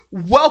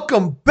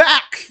Welcome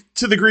back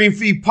to the Green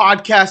Feed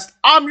Podcast.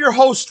 I'm your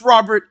host,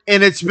 Robert,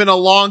 and it's been a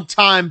long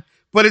time,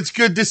 but it's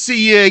good to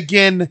see you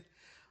again.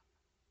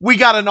 We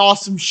got an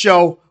awesome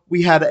show.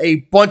 We had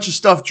a bunch of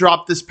stuff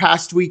drop this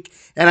past week,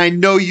 and I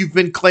know you've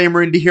been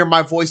clamoring to hear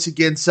my voice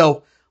again,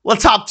 so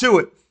let's hop to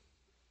it.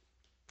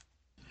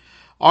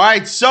 All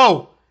right,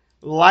 so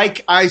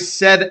like I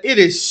said, it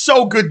is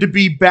so good to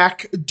be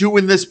back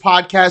doing this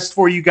podcast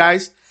for you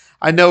guys.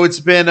 I know it's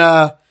been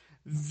a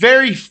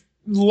very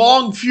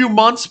long few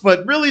months,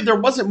 but really there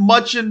wasn't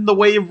much in the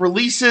way of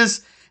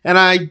releases,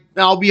 and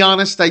I'll be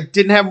honest, I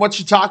didn't have much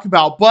to talk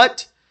about,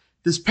 but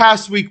this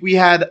past week we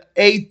had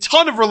a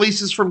ton of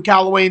releases from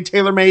Callaway and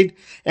Taylormade,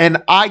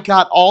 and I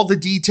got all the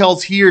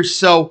details here.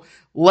 So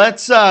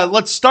let's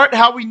start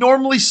how we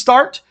normally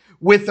start,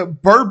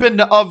 with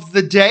bourbon of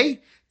the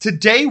day.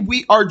 Today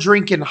we are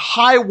drinking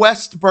High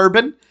West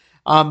bourbon.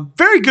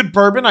 Very good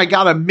bourbon. I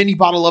got a mini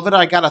bottle of it.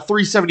 I got a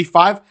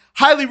 375.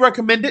 Highly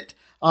recommend it.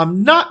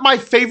 Not my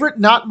favorite,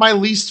 not my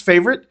least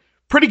favorite.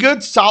 Pretty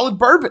good, solid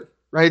bourbon,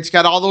 right? It's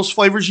got all those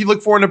flavors you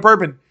look for in a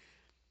bourbon.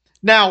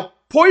 Now,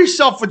 pour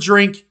yourself a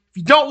drink. If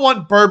you don't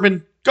want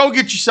bourbon, go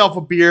get yourself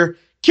a beer,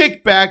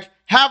 kick back,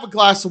 have a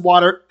glass of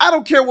water. I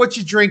don't care what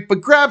you drink, but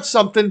grab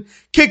something,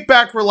 kick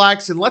back,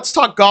 relax, and let's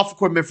talk golf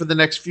equipment for the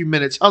next few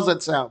minutes. How's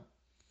that sound?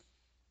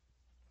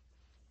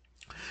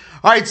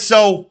 All right,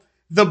 so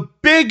the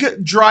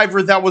big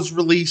driver that was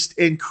released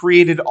and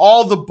created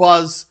all the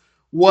buzz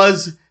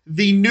was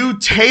the new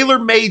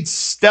Taylormade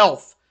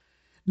Stealth.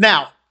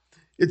 Now,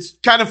 it's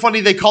kind of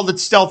funny they called it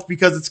Stealth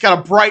because it's got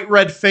a bright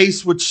red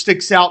face which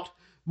sticks out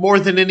more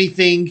than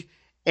anything.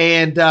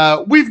 And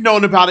we've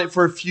known about it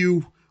for a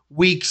few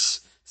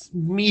weeks,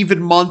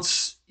 even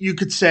months, you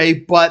could say.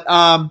 But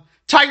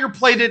Tiger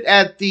played it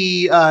at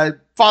the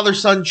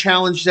Father-Son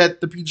Challenge that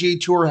the PGA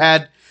Tour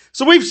had.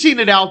 So we've seen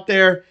it out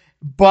there.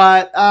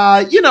 But,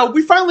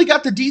 we finally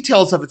got the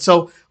details of it.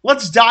 So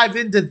let's dive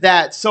into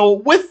that. So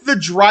with the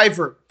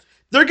driver,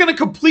 they're going to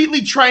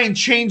completely try and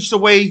change the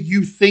way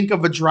you think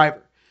of a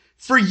driver.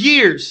 For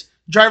years,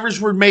 drivers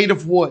were made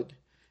of wood.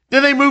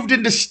 Then they moved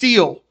into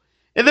steel.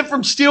 And then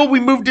from steel, we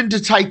moved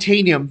into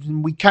titanium.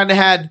 And we kind of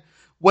had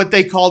what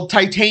they called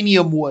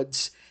titanium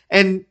woods.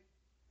 And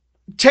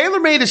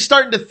Taylormade is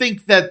starting to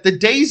think that the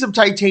days of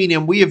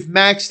titanium, we have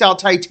maxed out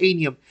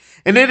titanium.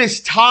 And it is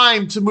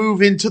time to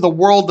move into the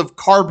world of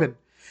carbon.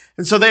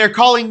 And so they are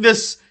calling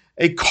this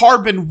a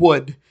carbon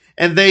wood.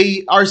 And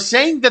they are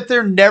saying that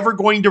they're never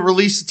going to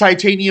release a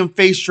titanium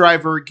face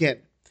driver again.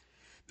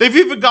 They've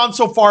even gone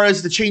so far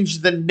as to change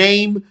the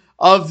name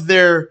of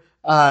their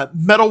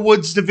metal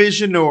woods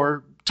division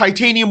or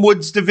titanium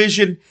woods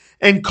division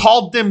and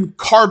called them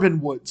carbon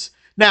woods.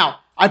 Now,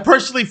 I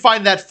personally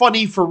find that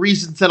funny for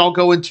reasons that I'll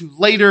go into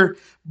later,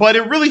 but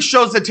it really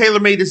shows that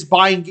Taylormade is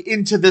buying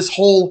into this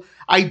whole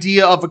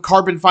idea of a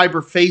carbon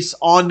fiber face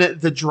on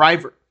the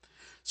driver.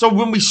 So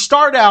when we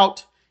start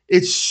out,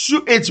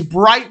 it's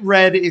bright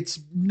red, it's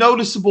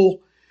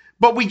noticeable,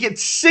 but we get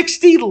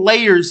 60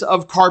 layers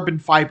of carbon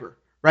fiber,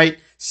 right?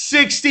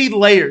 60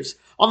 layers.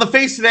 On the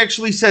face, it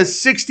actually says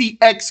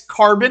 60x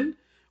carbon,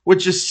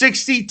 which is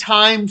 60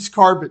 times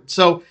carbon.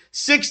 So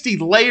 60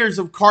 layers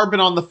of carbon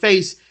on the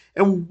face.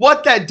 And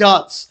what that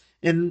does,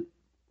 and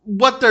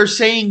what they're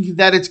saying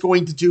that it's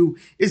going to do,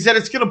 is that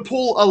it's going to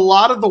pull a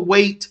lot of the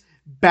weight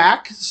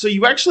back. So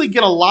you actually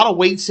get a lot of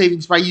weight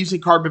savings by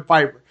using carbon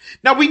fiber.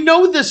 Now, we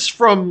know this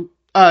from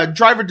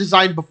driver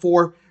design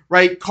before,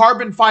 right?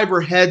 Carbon fiber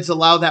heads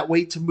allow that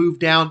weight to move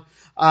down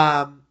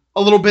a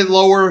little bit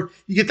lower.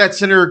 You get that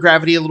center of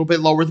gravity a little bit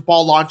lower. The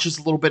ball launches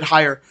a little bit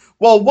higher.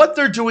 Well, what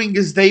they're doing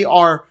is they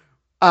are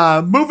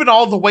moving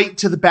all the weight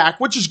to the back,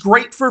 which is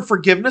great for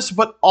forgiveness,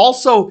 but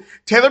also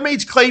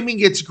Taylormade's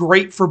claiming it's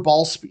great for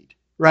ball speed,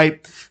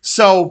 right?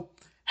 So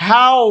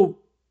how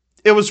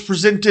it was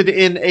presented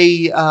in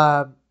a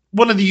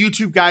one of the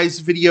YouTube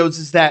guys' videos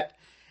is that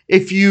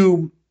if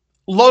you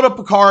load up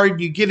a car and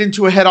you get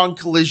into a head-on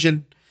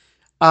collision,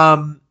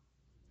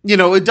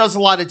 it does a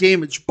lot of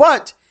damage.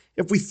 But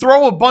if we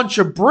throw a bunch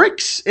of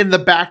bricks in the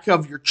back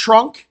of your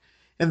trunk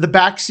and the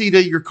back seat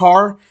of your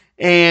car,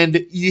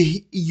 and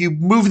you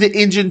move the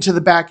engine to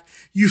the back,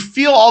 you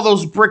feel all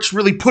those bricks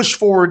really push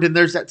forward, and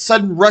there's that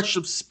sudden rush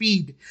of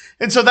speed.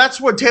 And so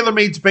that's what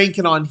Taylormade's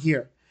banking on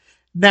here.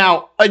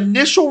 Now,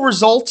 initial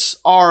results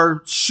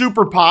are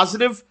super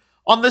positive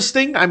on this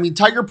thing. I mean,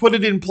 Tiger put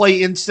it in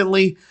play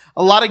instantly.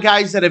 A lot of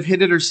guys that have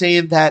hit it are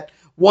saying that,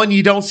 one,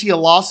 you don't see a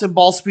loss in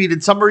ball speed,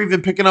 and some are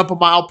even picking up a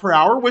mile per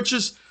hour, which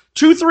is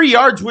 2-3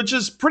 yards, which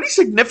is pretty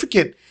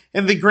significant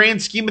in the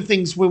grand scheme of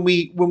things when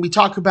we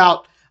talk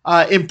about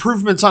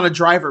improvements on a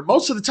driver.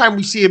 Most of the time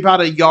we see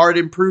about a yard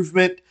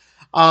improvement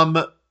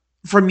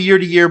from year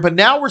to year, but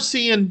now we're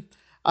seeing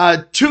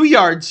 2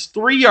 yards,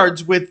 3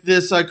 yards with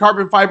this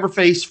carbon fiber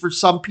face for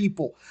some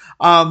people.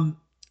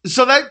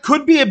 So that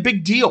could be a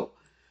big deal.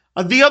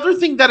 The other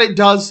thing that it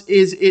does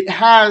is it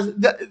has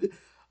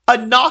a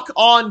knock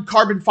on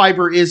carbon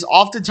fiber is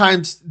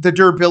oftentimes the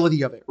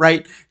durability of it,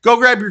 right? Go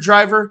grab your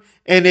driver,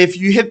 and if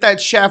you hit that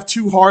shaft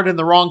too hard in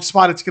the wrong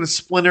spot, it's going to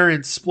splinter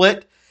and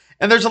split.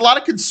 And there's a lot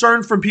of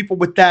concern from people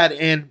with that.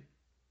 And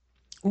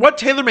what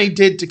TaylorMade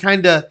did to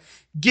kind of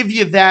give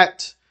you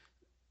that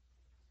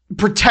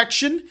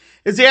protection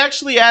is they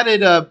actually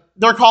added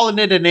they're calling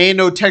it an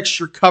nano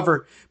texture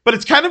cover, but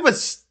it's kind of a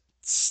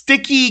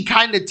sticky,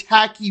 kind of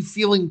tacky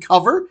feeling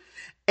cover.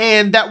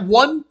 And that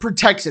one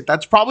protects it.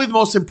 That's probably the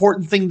most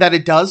important thing that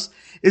it does,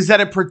 is that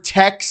it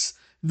protects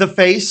the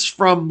face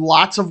from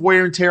lots of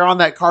wear and tear on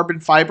that carbon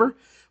fiber.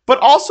 But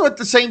also at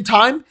the same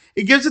time,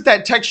 it gives it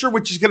that texture,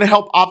 which is going to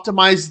help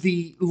optimize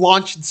the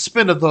launch and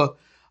spin of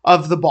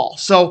the ball.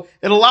 So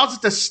it allows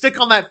it to stick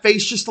on that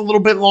face just a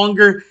little bit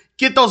longer,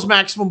 get those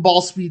maximum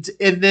ball speeds,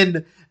 and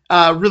then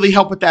really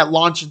help with that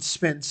launch and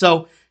spin.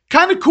 So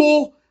kind of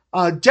cool,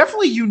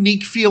 definitely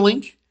unique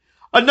feeling.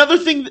 Another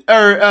thing,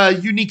 or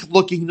unique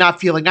looking,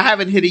 not feeling. I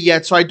haven't hit it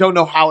yet, so I don't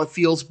know how it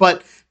feels,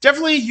 but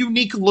definitely a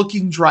unique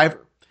looking driver.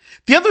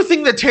 The other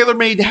thing that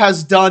TaylorMade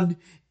has done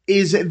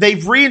is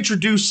they've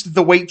reintroduced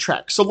the weight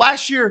track. So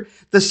last year,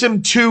 the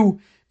Sim 2,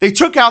 they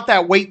took out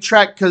that weight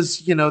track because,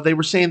 they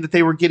were saying that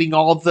they were getting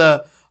all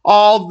the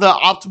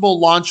optimal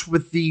launch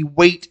with the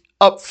weight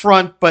up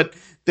front, but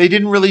they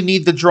didn't really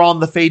need the draw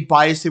and the fade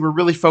bias. They were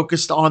really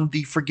focused on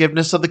the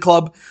forgiveness of the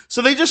club.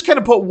 So they just kind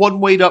of put one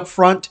weight up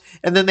front,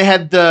 and then they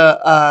had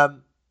the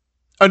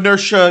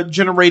inertia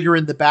generator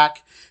in the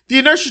back. The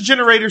inertia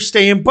generator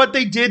staying, but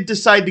they did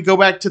decide to go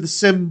back to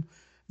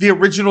the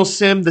original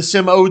Sim, the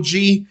Sim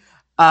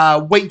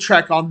OG weight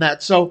track on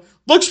that. So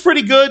looks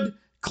pretty good.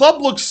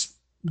 Club looks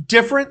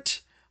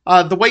different.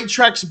 The weight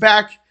track's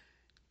back,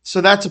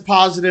 so that's a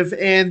positive.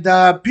 And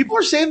people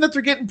are saying that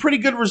they're getting pretty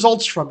good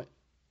results from it.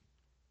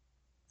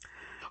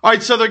 All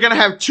right, so they're going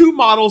to have two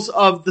models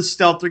of the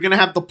Stealth. They're going to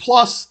have the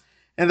Plus,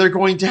 and they're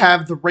going to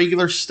have the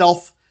regular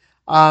Stealth.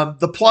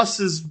 The Plus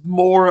is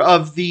more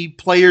of the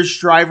player's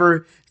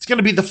driver. It's going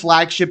to be the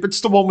flagship.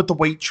 It's the one with the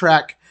weight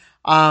track,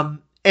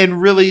 and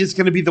really is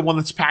going to be the one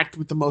that's packed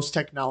with the most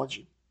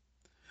technology.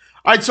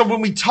 All right, so when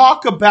we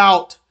talk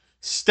about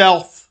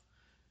Stealth,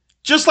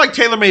 just like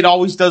TaylorMade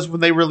always does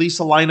when they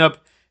release a lineup,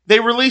 they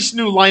release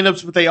new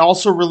lineups, but they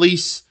also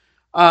release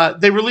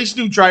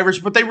new drivers,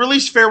 but they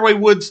release fairway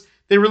woods,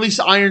 they release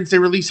irons, they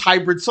release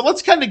hybrids. So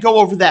let's kind of go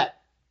over that.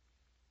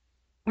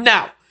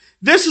 Now,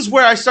 this is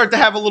where I start to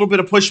have a little bit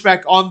of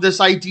pushback on this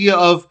idea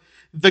of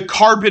the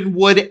carbon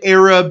wood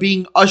era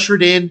being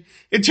ushered in,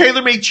 and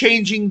TaylorMade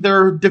changing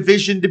their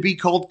division to be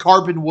called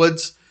Carbon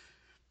Woods.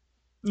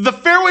 The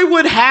fairway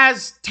wood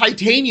has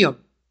titanium.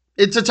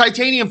 It's a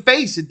titanium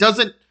face. It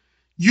doesn't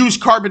use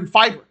carbon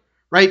fiber,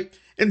 right?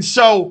 And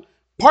so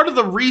part of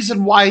the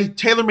reason why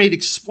TaylorMade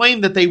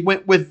explained that they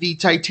went with the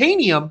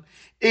titanium,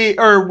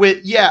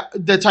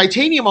 the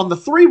titanium on the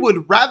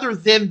 3-wood rather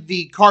than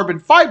the carbon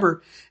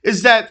fiber,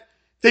 is that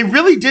they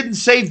really didn't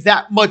save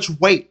that much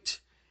weight.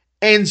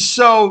 And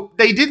so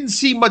they didn't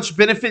see much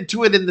benefit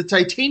to it, and the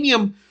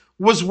titanium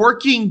was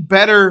working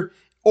better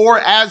or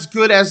as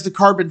good as the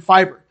carbon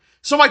fiber.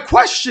 So my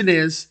question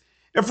is,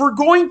 if we're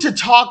going to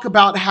talk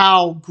about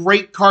how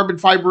great carbon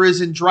fiber is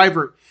in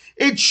driver,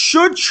 it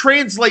should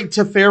translate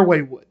to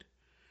fairway wood,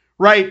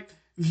 right?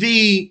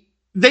 They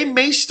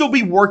may still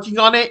be working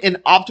on it and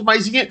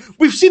optimizing it.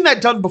 We've seen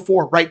that done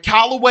before, right?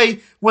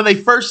 Callaway, when they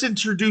first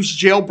introduced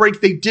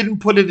Jailbreak, they didn't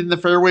put it in the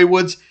fairway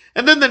woods.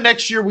 And then the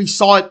next year we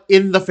saw it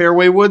in the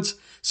fairway woods.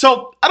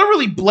 So I don't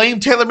really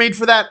blame TaylorMade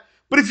for that.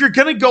 But if you're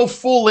going to go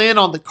full in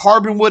on the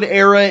carbon wood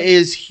era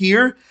is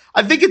here,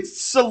 I think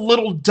it's a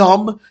little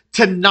dumb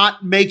to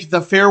not make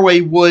the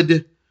fairway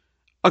wood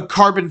a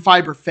carbon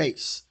fiber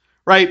face,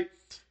 right?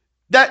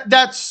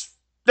 That's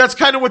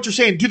kind of what you're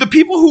saying. Do the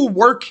people who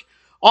work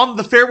on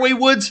the fairway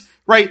woods,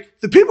 right?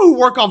 The people who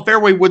work on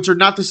fairway woods are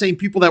not the same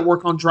people that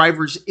work on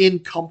drivers in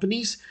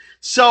companies.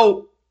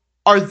 So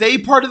are they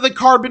part of the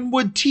carbon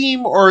wood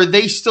team, or are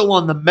they still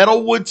on the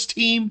metal woods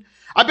team?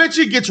 I bet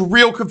you it gets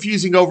real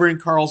confusing over in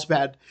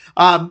Carlsbad.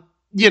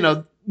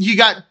 You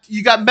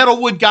got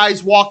metal wood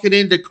guys walking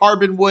into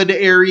carbon wood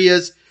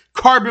areas.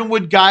 Carbon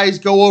wood guys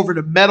go over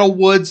to metal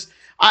woods.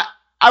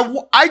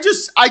 I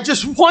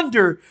just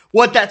wonder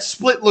what that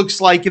split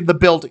looks like in the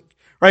building,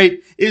 right?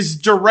 Is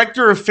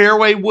director of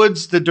fairway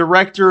woods the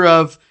director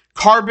of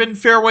carbon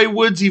fairway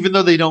woods, even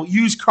though they don't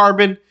use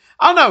carbon?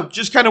 I don't know,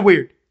 just kind of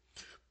weird.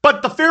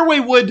 But the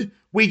fairway wood,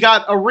 we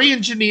got a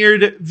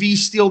re-engineered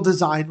V-Steel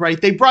design, right?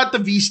 They brought the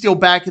V-Steel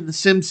back in the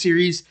Sim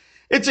series.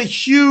 It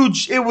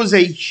was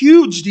a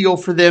huge deal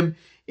for them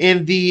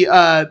in the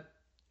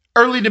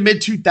early to mid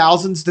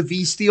 2000s, the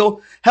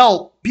V-Steel.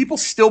 Hell, people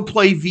still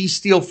play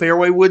V-Steel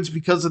fairway woods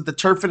because of the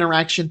turf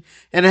interaction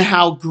and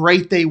how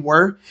great they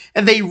were.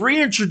 And they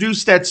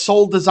reintroduced that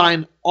sole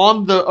design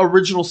on the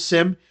original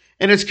Sim,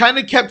 and it's kind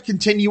of kept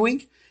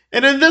continuing.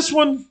 And in this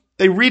one,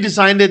 they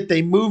redesigned it.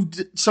 They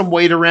moved some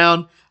weight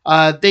around.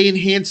 They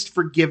enhanced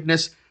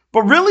forgiveness.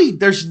 But really,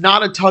 there's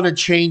not a ton of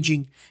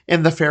changing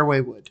in the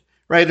fairway wood,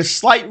 right? A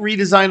slight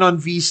redesign on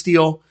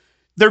V-Steel.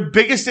 Their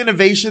biggest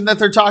innovation that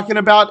they're talking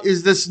about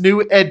is this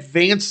new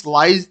advanced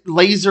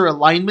laser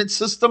alignment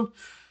system.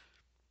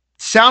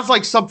 Sounds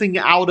like something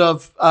out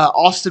of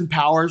Austin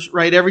Powers,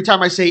 right? Every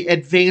time I say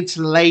advanced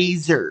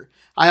laser,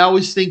 I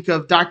always think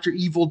of Dr.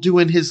 Evil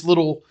doing his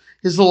little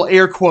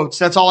air quotes.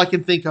 That's all I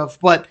can think of.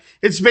 But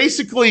it's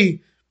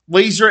basically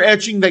laser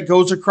etching that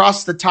goes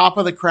across the top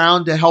of the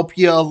crown to help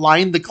you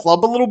align the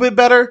club a little bit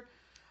better.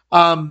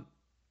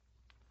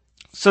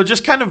 So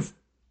just kind of,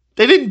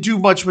 they didn't do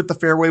much with the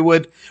fairway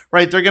wood,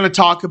 right? They're going to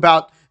talk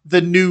about the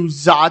new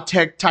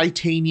Zotec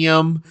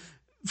titanium.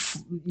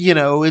 You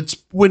know, it's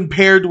when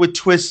paired with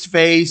twist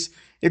face,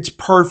 it's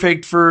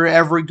perfect for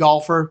every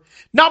golfer.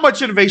 Not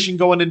much innovation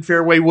going in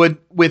fairway wood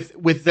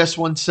with this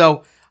one.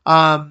 So,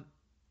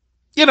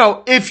 you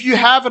know, if you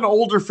have an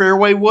older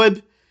fairway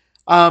wood,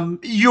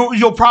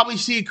 you'll probably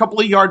see a couple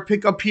of yard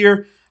pickup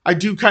here. I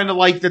do kind of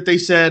like that they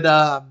said,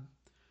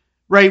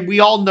 right, we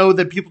all know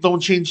that people don't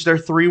change their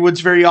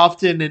 3-woods very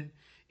often, and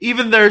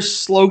even their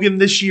slogan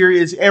this year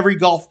is every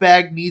golf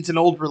bag needs an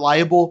old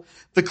reliable,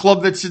 the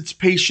club that sits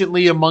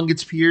patiently among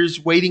its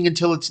peers, waiting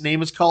until its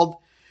name is called.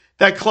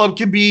 That club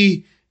can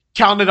be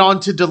counted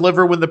on to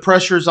deliver when the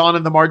pressure is on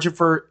and the margin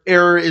for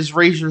error is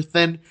razor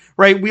thin,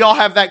 right? We all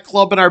have that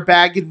club in our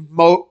bag, and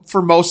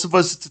for most of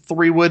us, it's a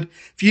 3-wood.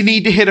 If you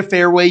need to hit a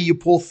fairway, you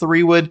pull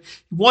 3-wood.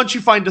 Once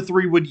you find a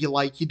 3-wood you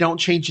like, you don't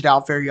change it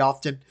out very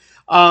often.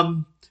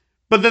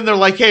 But then they're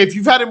like, hey, if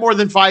you've had it more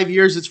than 5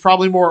 years, it's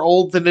probably more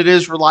old than it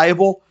is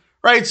reliable,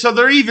 right? So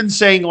they're even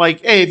saying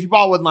like, hey, if you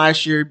bought one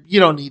last year, you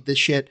don't need this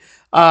shit.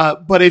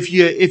 But if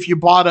you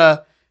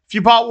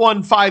bought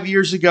one 5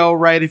 years ago,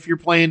 right, if you're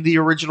playing the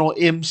original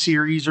M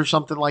series or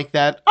something like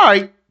that, all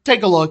right,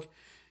 take a look.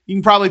 You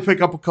can probably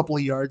pick up a couple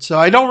of yards. So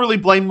I don't really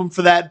blame them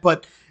for that,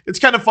 but it's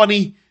kind of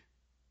funny.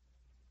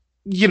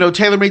 You know,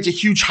 TaylorMade's a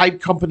huge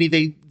hype company.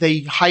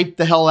 They hype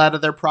the hell out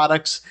of their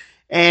products.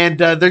 And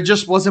there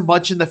just wasn't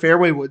much in the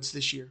fairway woods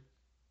this year.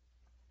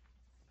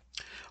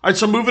 All right,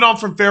 so moving on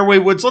from fairway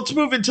woods, let's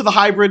move into the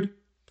hybrid.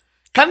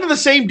 Kind of the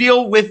same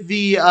deal with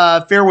the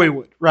fairway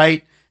wood,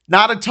 right?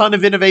 Not a ton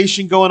of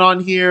innovation going on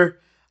here.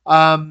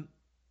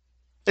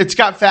 It's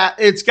got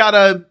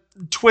a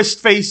twist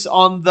face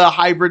on the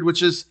hybrid,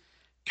 which is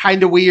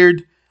kind of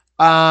weird.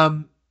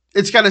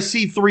 It's got a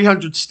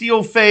C300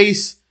 steel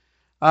face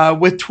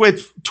with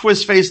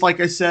twist face, like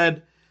I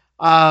said.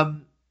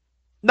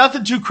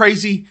 Nothing too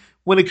crazy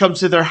when it comes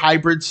to their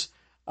hybrids.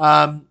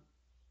 You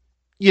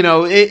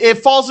know, it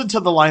falls into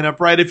the lineup,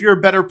 right? If you're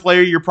a better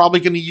player, you're probably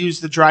going to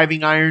use the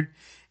driving iron.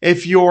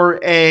 If you're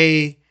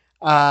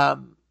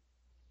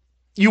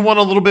you want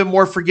a little bit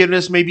more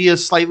forgiveness, maybe a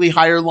slightly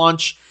higher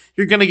launch,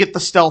 you're going to get the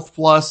Stealth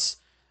Plus.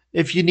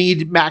 If you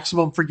need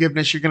maximum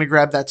forgiveness, you're going to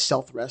grab that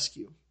Stealth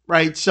Rescue,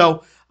 right?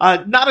 So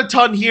not a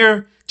ton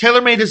here.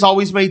 TaylorMade has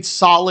always made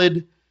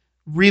solid,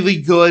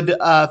 really good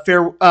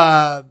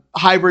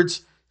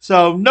hybrids.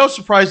 So no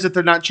surprise that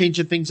they're not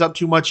changing things up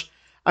too much.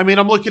 I mean,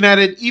 I'm looking at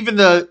it. Even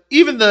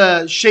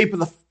the shape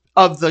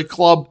of the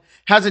club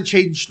hasn't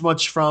changed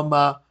much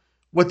from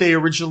what they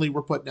originally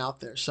were putting out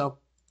there. So,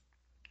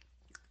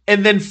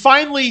 and then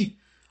finally,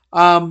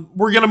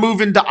 we're gonna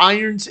move into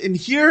irons, and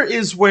here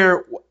is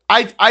where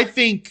I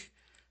think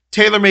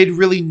TaylorMade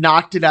really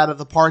knocked it out of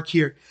the park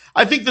here.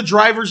 I think the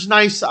driver's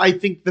nice. I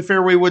think the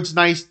fairway wood's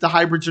nice. The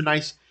hybrids are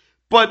nice,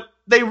 but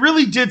they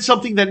really did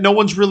something that no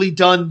one's really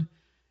done,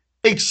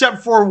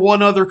 except for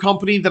one other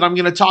company that I'm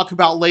going to talk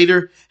about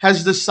later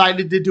has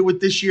decided to do it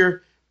this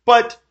year.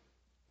 But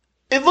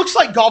it looks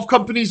like golf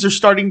companies are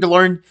starting to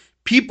learn.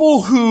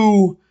 People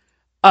who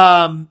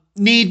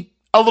need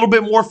a little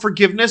bit more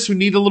forgiveness, who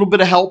need a little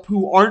bit of help,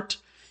 who aren't,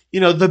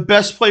 the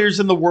best players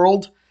in the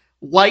world,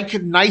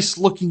 like nice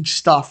looking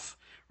stuff,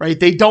 right?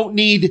 They don't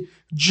need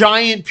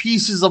giant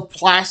pieces of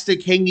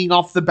plastic hanging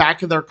off the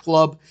back of their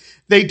club.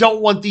 They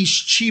don't want these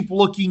cheap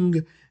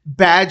looking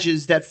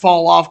badges that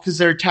fall off because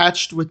they're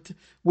attached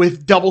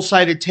with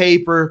double-sided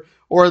tape or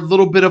a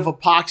little bit of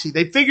epoxy.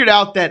 They figured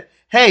out that,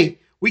 hey,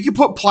 we can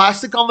put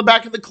plastic on the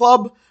back of the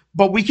club,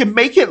 but we can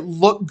make it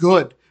look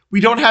good. We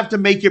don't have to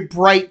make it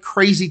bright,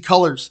 crazy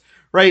colors,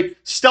 right?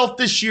 Stealth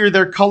this year,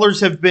 their colors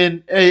have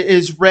been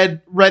is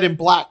red and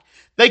black.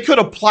 They could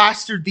have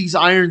plastered these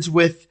irons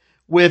with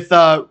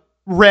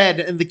red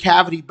in the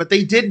cavity, but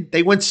they didn't.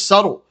 They went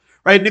subtle,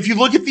 right? And if you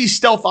look at these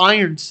Stealth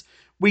irons,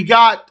 we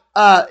got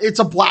it's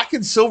a black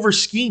and silver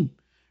scheme,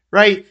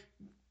 right?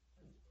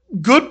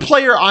 Good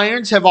player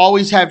irons have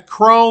always had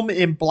chrome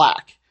and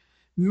black.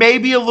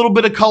 Maybe a little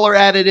bit of color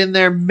added in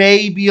there,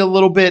 maybe a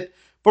little bit,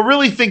 but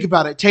really think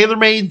about it.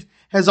 TaylorMade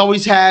has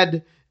always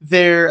had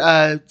their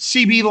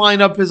CB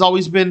lineup has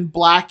always been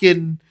black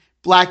and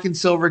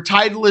silver.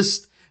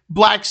 Titleist,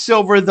 black,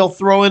 silver. They'll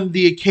throw in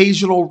the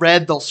occasional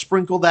red. They'll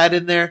sprinkle that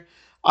in there.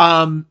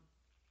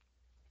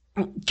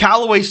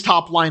 Callaway's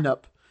top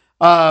lineup,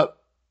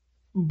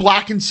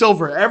 black and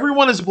silver.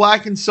 Everyone is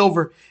black and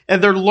silver,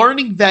 and they're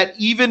learning that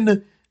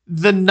even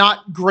the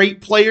not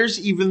great players,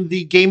 even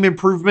the game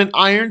improvement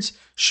irons,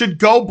 should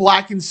go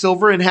black and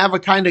silver and have a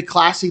kind of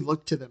classy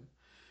look to them.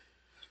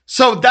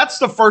 So that's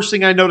the first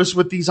thing I noticed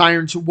with these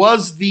irons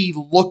was the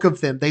look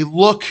of them. They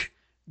look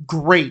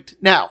great.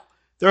 Now,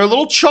 they're a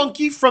little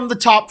chunky from the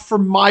top for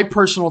my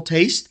personal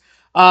taste.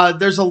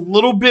 There's a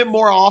little bit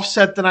more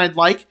offset than I'd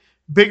like,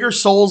 bigger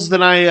soles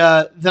than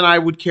I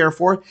would care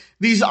for.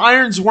 These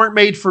irons weren't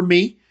made for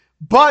me,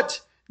 but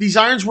these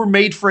irons were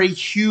made for a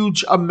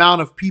huge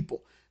amount of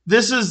people.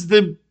 This is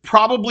the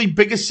probably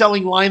biggest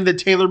selling line that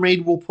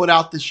TaylorMade will put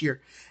out this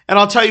year. And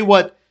I'll tell you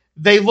what,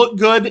 they look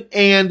good,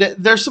 and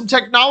there's some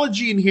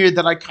technology in here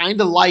that I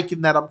kind of like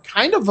and that I'm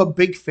kind of a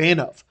big fan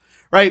of,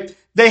 right?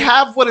 They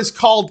have what is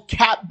called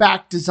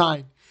catback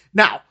design.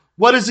 Now,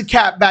 what is a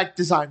catback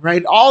design,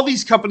 right? All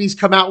these companies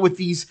come out with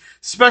these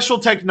special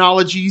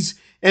technologies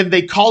and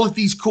they call it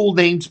these cool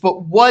names,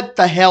 but what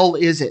the hell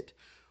is it?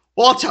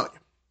 Well, I'll tell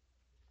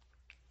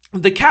you.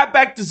 The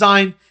catback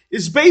design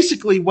is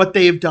basically what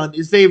they have done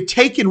is they have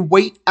taken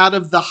weight out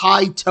of the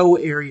high toe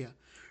area,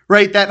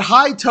 right? That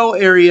high toe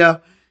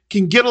area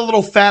can get a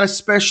little fat,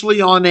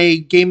 especially on a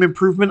game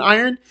improvement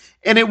iron,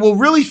 and it will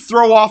really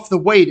throw off the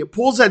weight. It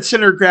pulls that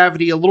center of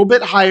gravity a little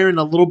bit higher and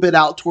a little bit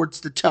out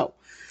towards the toe.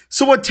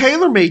 So what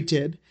TaylorMade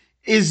did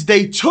is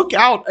they took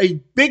out a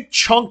big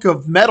chunk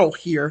of metal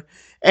here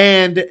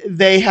and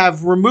they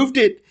have removed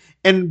it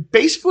and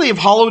basically have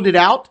hollowed it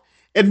out.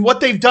 And what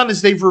they've done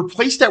is they've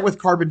replaced that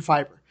with carbon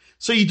fiber.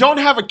 So you don't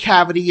have a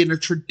cavity in a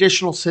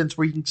traditional sense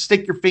where you can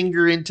stick your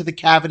finger into the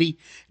cavity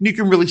and you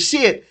can really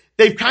see it.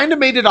 They've kind of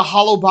made it a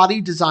hollow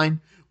body design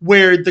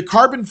where the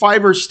carbon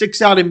fiber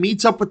sticks out and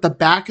meets up with the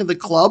back of the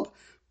club,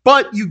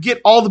 but you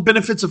get all the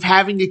benefits of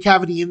having a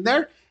cavity in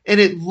there, and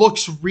it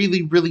looks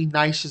really, really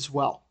nice as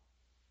well.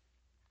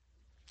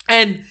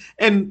 And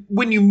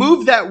when you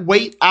move that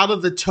weight out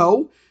of the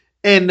toe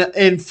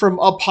and from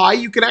up high,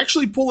 you can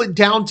actually pull it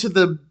down to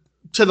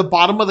the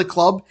bottom of the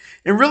club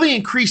and really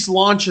increase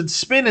launch and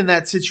spin in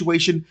that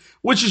situation,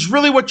 which is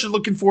really what you're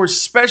looking for,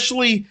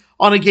 especially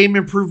on a game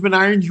improvement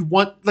iron. You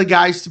want the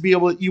guys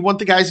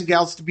and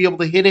gals to be able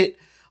to hit it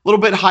a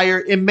little bit higher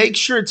and make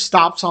sure it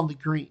stops on the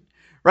green,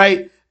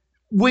 right?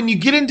 When you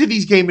get into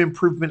these game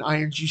improvement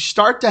irons, you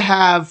start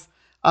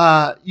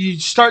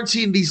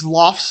seeing these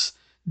lofts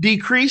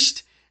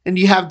decreased, and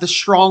you have the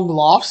strong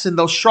lofts, and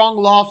those strong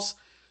lofts,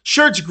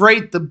 sure, it's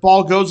great. The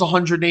ball goes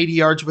 180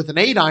 yards with an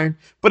 8 iron,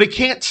 but it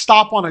can't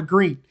stop on a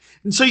green.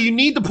 And so you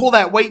need to pull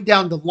that weight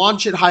down to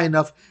launch it high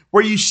enough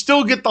where you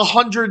still get the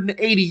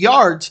 180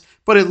 yards,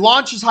 but it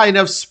launches high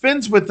enough,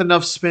 spins with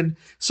enough spin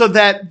so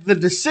that the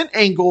descent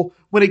angle,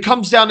 when it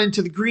comes down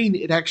into the green,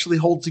 it actually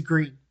holds the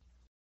green.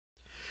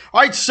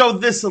 All right, so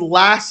this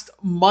last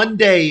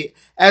Monday,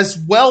 as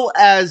well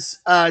as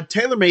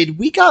TaylorMade,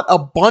 we got a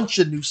bunch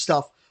of new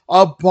stuff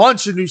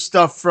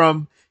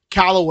from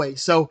Callaway.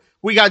 So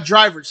we got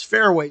drivers,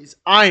 fairways,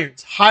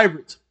 irons,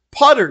 hybrids,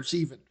 putters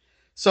even.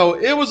 So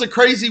it was a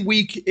crazy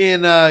week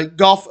in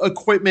golf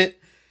equipment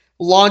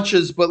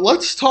launches, but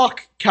let's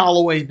talk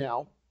Callaway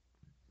now.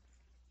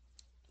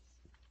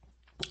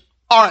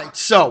 All right,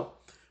 so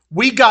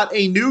we got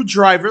a new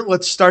driver.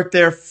 Let's start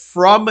there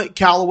from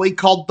Callaway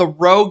called the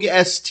Rogue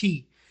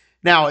ST.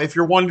 Now, if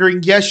you're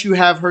wondering, yes, you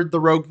have heard the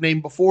Rogue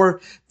name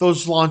before.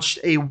 Those launched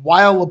a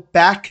while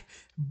back,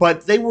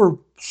 but they were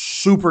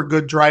super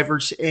good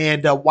drivers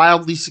and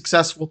wildly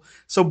successful.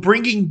 So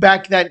bringing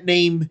back that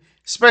name,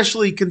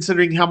 especially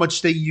considering how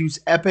much they use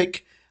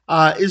Epic,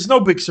 is no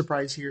big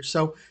surprise here.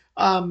 So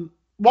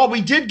while we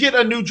did get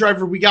a new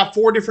driver, we got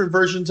 4 different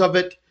versions of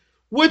it,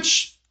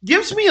 which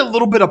gives me a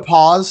little bit of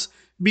pause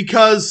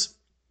because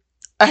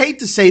I hate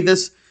to say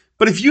this,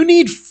 but if you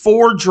need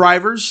 4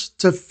 drivers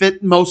to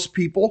fit most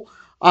people,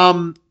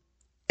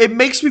 it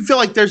makes me feel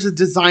like there's a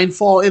design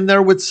flaw in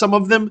there with some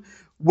of them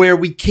where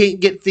we can't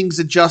get things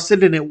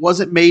adjusted and it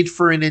wasn't made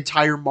for an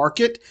entire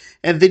market.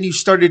 And then you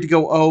started to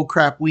go, oh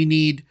crap, we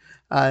need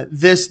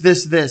this.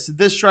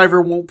 This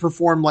driver won't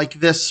perform like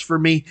this for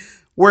me.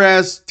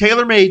 Whereas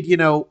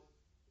TaylorMade,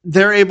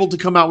 they're able to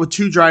come out with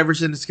 2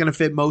 drivers and it's going to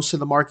fit most of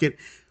the market.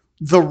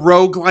 The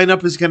Rogue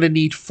lineup is going to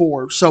need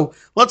 4. So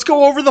let's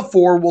go over the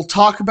 4. We'll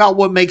talk about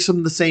what makes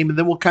them the same, and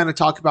then we'll kind of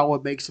talk about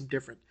what makes them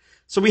different.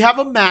 So we have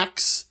a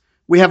Max,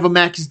 we have a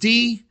Max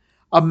D,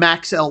 a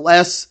Max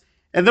LS,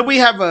 and then we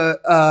have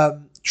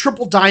a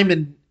Triple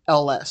Diamond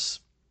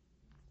LS.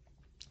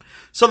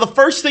 So the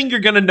first thing you're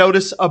going to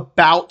notice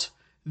about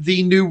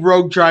the new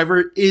Rogue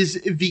driver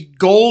is the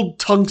gold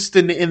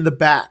tungsten in the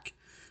back.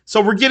 So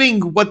we're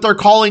getting what they're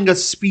calling a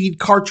speed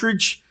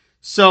cartridge.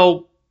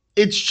 So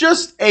it's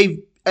just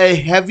a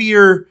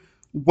heavier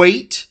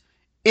weight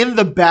in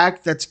the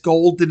back that's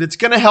gold, and it's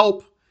going to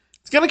help.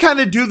 It's going to kind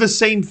of do the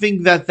same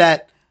thing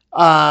that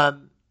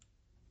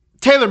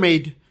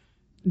TaylorMade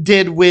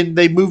did when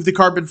they moved the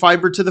carbon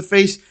fiber to the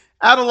face.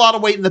 Add a lot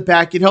of weight in the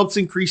back. It helps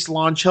increase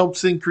launch,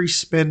 helps increase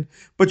spin,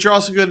 but you're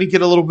also going to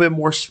get a little bit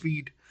more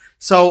speed.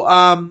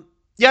 So,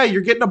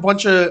 you're getting a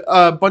bunch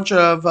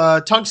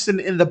of tungsten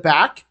in the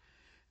back.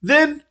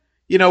 Then,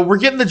 we're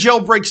getting the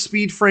jailbreak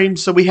speed frame.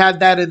 So we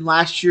had that in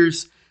last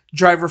year's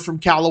driver from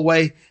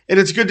Callaway, and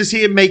it's good to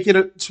see it making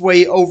its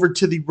way over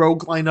to the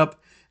Rogue lineup.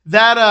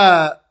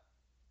 That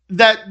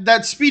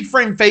speed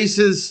frame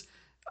faces,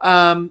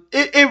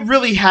 it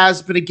really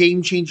has been a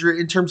game changer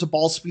in terms of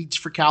ball speeds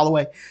for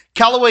Callaway.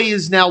 Callaway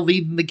is now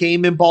leading the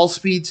game in ball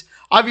speeds.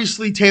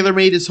 Obviously,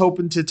 TaylorMade is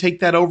hoping to take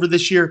that over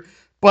this year,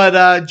 But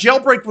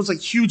Jailbreak was a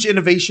huge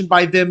innovation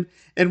by them,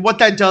 and what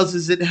that does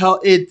is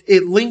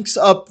it links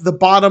up the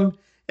bottom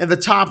and the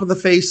top of the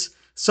face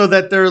so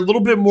that they're a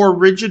little bit more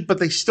rigid, but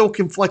they still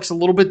can flex a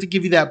little bit to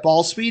give you that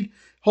ball speed.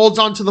 Holds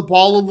onto the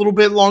ball a little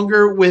bit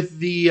longer with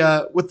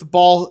the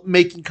ball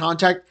making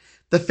contact.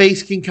 The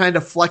face can kind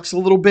of flex a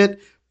little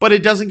bit, but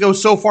it doesn't go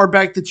so far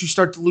back that you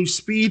start to lose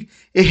speed.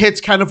 It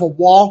hits kind of a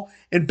wall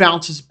and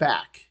bounces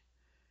back.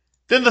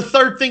 Then the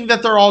third thing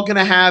that they're all going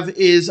to have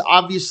is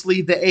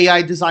obviously the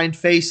AI designed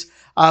face,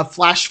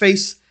 flash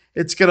face.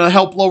 It's going to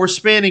help lower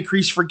spin,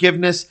 increase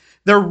forgiveness.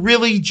 They're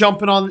really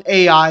jumping on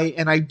AI,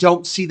 and I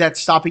don't see that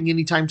stopping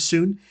anytime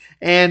soon.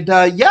 And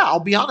yeah,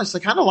 I'll be honest, I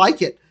kind of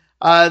like it.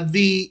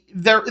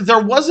 There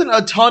wasn't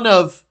a ton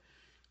of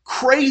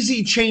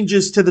crazy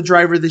changes to the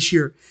driver this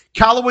year.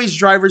 Callaway's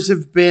drivers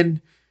have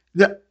been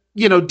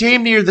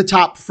damn near the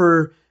top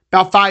for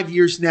about 5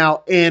 years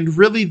now, and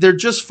really they're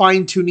just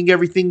fine-tuning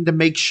everything to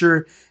make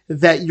sure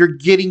that you're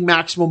getting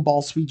maximum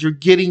ball speed, you're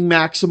getting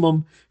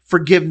maximum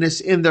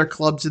forgiveness in their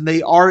clubs, and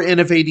they are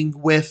innovating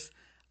with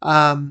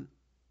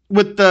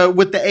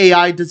the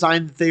AI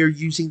design that they are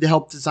using to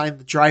help design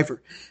the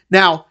driver.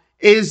 Now,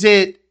 is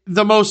it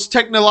the most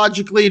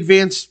technologically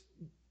advanced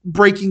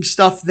braking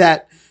stuff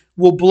that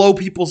will blow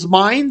people's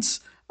minds,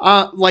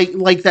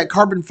 like that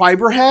carbon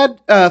fiber had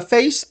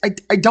face?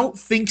 I don't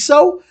think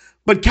so.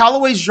 But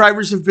Callaway's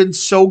drivers have been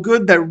so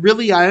good that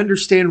really I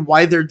understand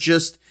why they're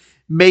just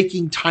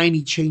making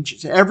tiny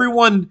changes.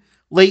 Everyone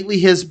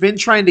lately has been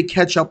trying to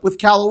catch up with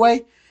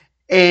Callaway,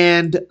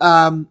 and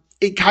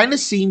it kind of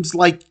seems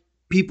like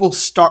people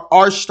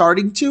are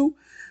starting to.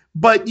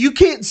 But you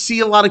can't see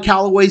a lot of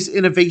Callaway's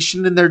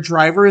innovation in their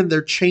driver and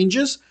their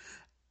changes.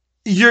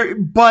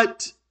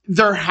 But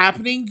they're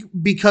happening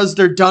because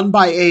they're done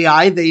by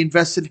AI. They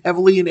invested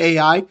heavily in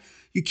AI.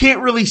 You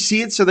can't really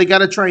see it, so they got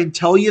to try and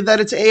tell you that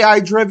it's AI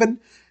driven.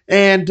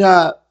 And,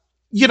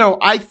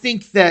 I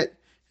think that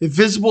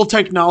visible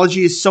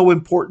technology is so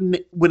important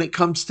when it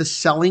comes to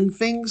selling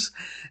things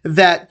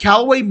that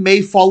Callaway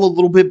may fall a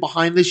little bit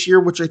behind this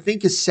year, which I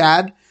think is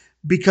sad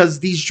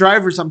because these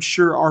drivers, I'm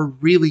sure, are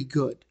really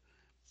good.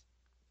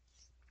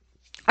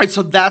 All right,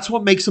 so that's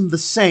what makes them the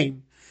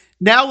same.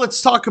 Now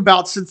let's talk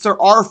about, since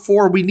there are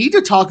four, we need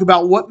to talk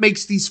about what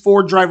makes these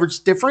four drivers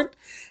different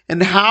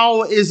and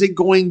how is it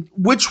going,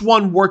 which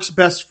one works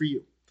best for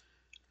you.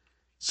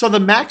 So the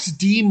Max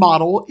D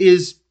model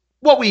is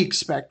what we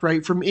expect,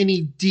 right, from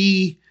any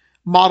D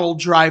model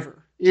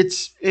driver.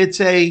 It's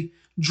a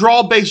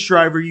draw-based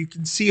driver. You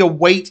can see a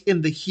weight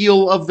in the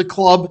heel of the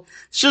club.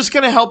 It's just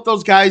going to help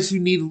those guys who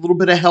need a little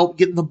bit of help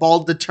getting the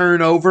ball to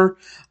turn over.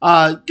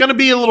 Going to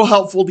be a little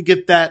helpful to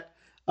get that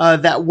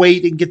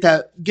weight and get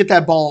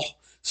that ball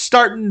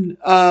starting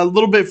a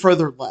little bit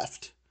further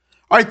left.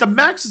 All right, the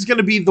Max is going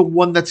to be the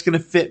one that's going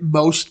to fit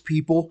most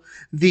people.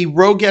 The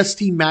Rogue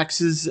ST Max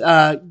is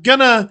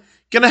gonna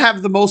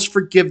have the most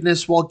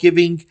forgiveness while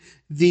giving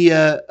the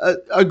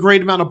a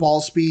great amount of ball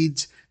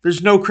speeds.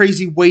 There's no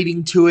crazy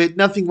weighting to it,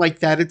 nothing like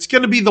that. It's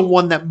going to be the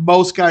one that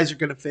most guys are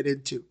going to fit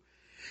into.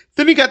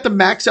 Then you got the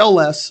Max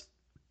LS,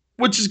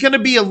 which is going to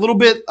be a little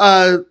bit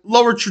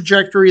lower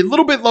trajectory, a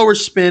little bit lower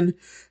spin,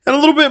 and a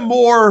little bit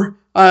more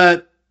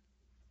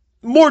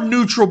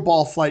neutral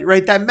ball flight,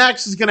 right? That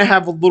Max is going to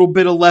have a little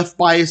bit of left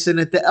bias in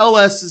it. The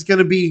LS is going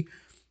to be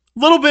a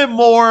little bit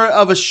more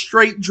of a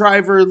straight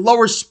driver,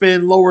 lower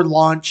spin, lower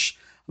launch.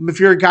 If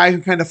you're a guy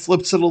who kind of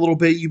flips it a little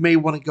bit, you may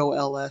want to go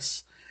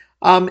LS.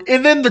 And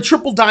then the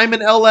Triple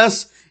Diamond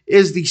LS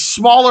is the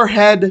smaller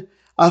head,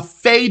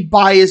 fade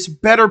bias,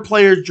 better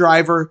player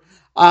driver.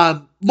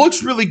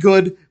 Looks really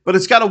good, but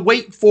it's got to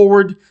weight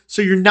forward,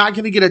 so you're not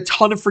going to get a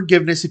ton of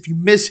forgiveness. If you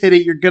mishit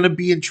it, you're going to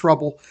be in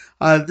trouble.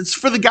 It's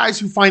for the guys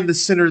who find the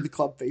center of the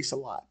club face a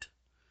lot.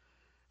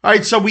 All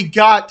right, so we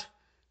got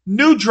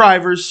new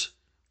drivers.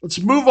 Let's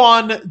move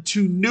on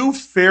to new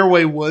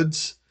fairway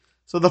woods.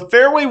 So the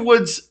fairway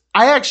woods,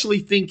 I actually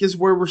think, is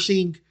where we're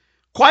seeing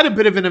quite a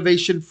bit of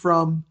innovation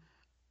from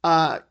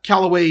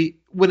Callaway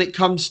when it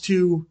comes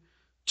to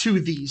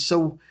these.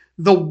 So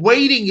the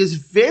weighting is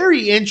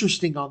very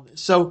interesting on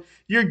this. So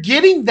you're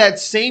getting that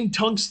same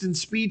tungsten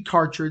speed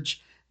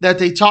cartridge that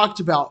they talked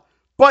about,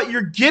 but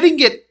you're getting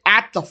it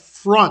at the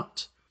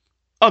front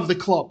of the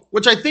club,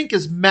 which I think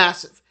is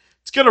massive.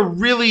 It's going to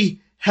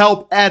really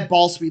help add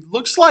ball speed.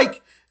 Looks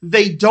like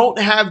they don't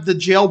have the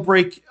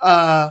jailbreak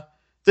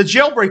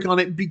on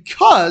it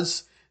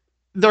because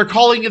they're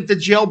calling it the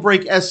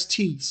Jailbreak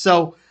ST.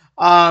 So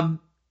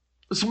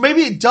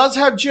maybe it does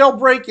have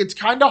jailbreak. It's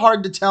kind of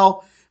hard to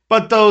tell.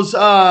 But those,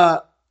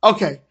 the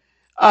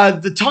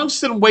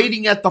tungsten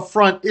weighting at the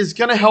front is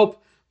going to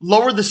help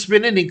lower the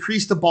spin and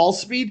increase the ball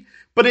speed.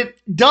 But it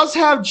does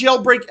have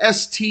Jailbreak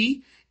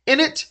ST in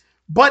it,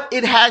 but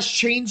it has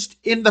changed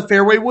in the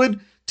fairway wood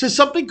to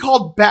something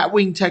called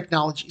Batwing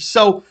technology.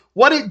 So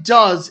what it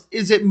does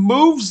is it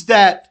moves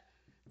that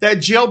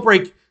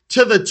jailbreak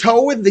to the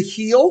toe and the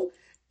heel,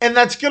 and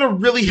that's going to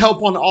really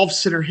help on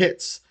off-center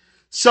hits.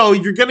 So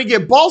you're going to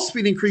get ball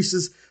speed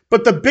increases,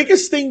 but the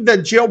biggest thing that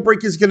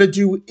jailbreak is going to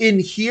do in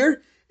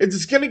here is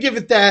it's going to give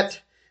it that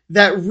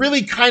that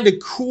really kind of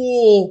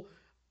cool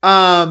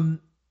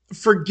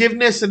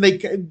forgiveness, and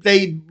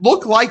they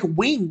look like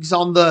wings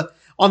on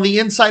the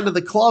inside of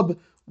the club,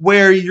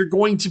 where you're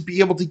going to be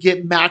able to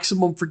get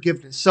maximum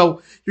forgiveness.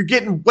 So you're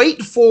getting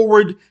weight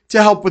forward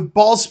to help with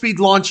ball speed,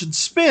 launch, and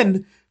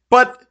spin,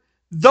 but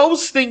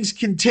those things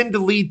can tend to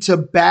lead to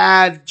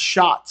bad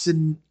shots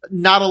and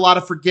not a lot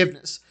of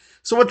forgiveness.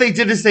 So what they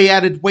did is they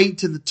added weight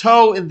to the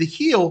toe and the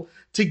heel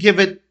to give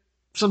it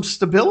some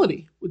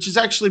stability, which is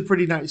actually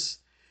pretty nice.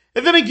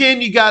 And then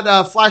again, you got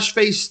a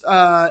flash-faced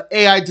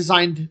AI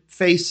designed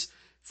face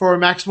for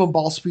maximum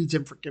ball speeds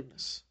and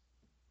forgiveness.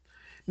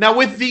 Now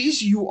with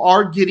these, you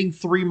are getting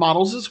 3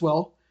 models as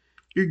well.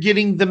 You're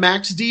getting the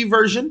Max D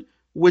version,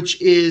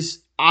 which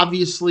is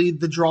obviously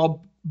the draw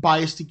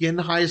biased again,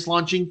 the highest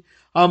launching,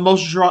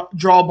 most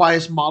draw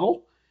biased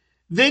model.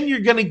 Then you're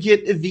going to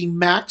get the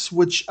Max,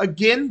 which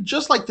again,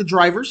 just like the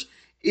drivers,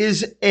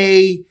 is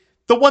the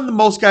one that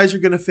most guys are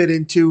going to fit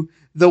into,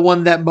 the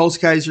one that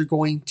most guys are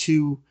going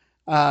to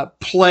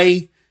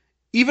play.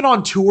 Even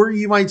on tour,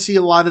 you might see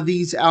a lot of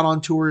these out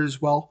on tour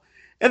as well.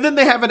 And then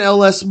they have an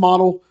LS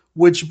model,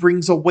 which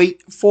brings a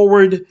weight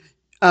forward,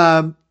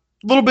 a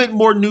little bit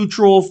more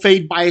neutral,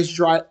 fade bias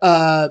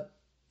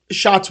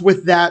shots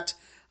with that.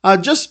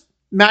 Just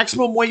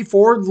maximum weight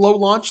forward, low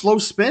launch, low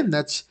spin.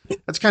 That's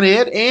kind of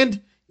it.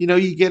 And,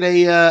 you get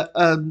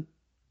a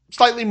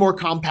slightly more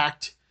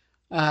compact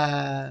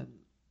head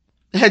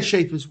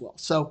shape as well.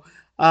 So,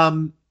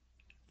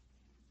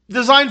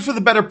 designed for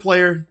the better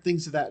player,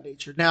 things of that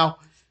nature. Now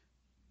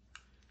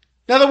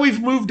that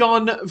we've moved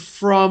on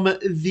from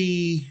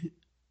the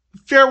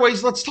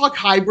fairways, let's talk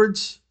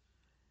hybrids.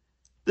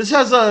 This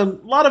has a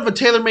lot of a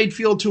TaylorMade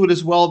feel to it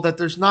as well, that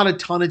there's not a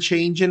ton of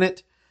change in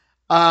it.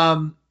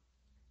 You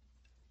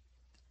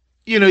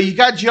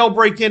got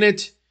jailbreak in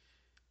it.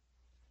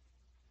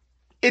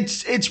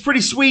 It's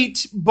pretty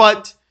sweet,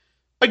 but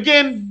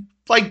again,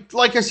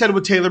 like I said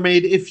with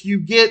TaylorMade, if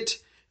you've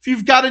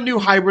got a new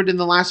hybrid in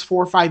the last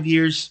 4 or 5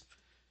 years,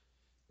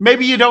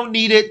 maybe you don't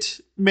need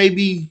it.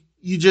 Maybe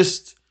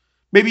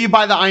you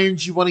buy the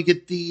irons, you want to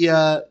get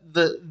the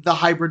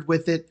hybrid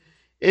with it.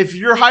 If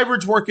your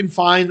hybrid's working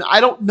fine,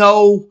 I don't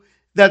know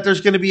that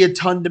there's going to be a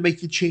ton to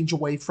make you change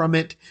away from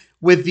it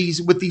with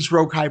these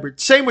Rogue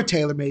hybrids. Same with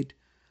TaylorMade.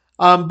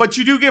 But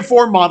you do get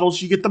 4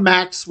 models. You get the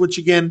Max, which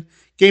again,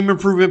 game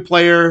improvement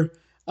player.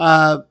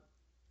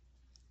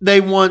 They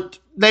want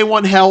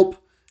help.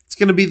 It's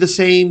going to be the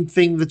same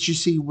thing that you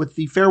see with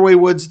the fairway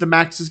woods. The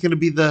Max is going to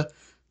be the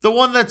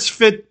one that's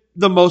fit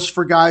the most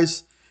for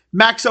guys.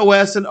 Max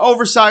OS, an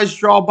oversized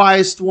draw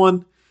biased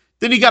one.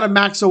 Then you got a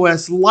Max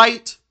OS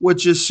Light,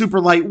 which is super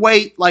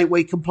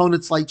lightweight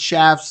components, light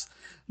shafts,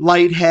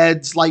 light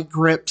heads, light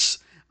grips.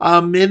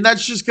 And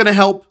that's just going to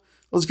help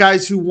those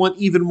guys who want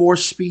even more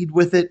speed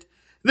with it.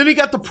 Then you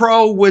got the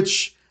Pro,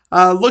 which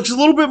looks a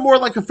little bit more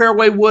like a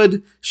fairway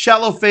wood,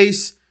 shallow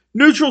face.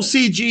 Neutral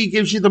CG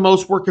gives you the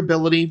most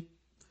workability.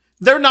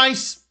 They're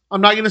nice. I'm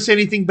not going to say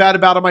anything bad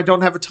about them. I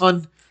don't have a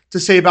ton to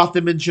say about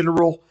them in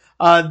general.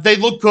 They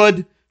look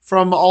good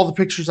from all the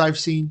pictures I've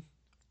seen.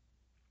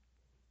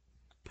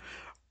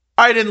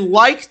 All right, and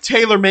like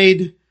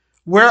TaylorMade,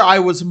 where I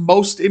was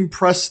most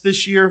impressed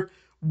this year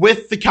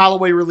with the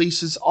Callaway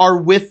releases are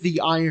with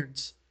the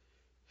irons.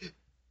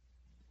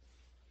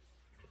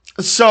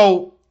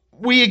 So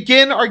we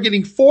again are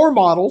getting 4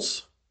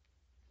 models.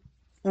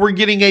 We're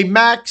getting a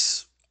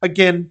Max,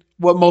 again,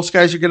 what most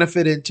guys are going to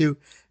fit into.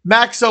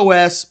 Max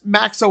OS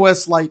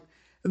Lite,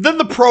 and then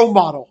the Pro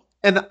model.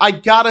 And I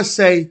gotta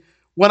say,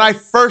 when I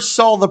first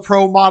saw the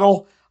Pro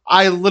model,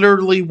 I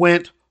literally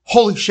went,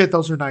 holy shit,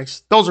 those are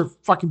nice. Those are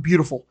fucking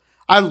beautiful.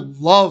 I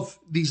love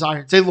these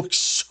irons. They look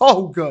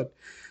so good.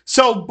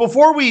 So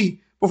before we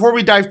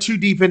dive too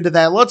deep into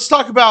that, let's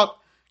talk about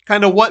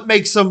kind of what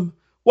makes them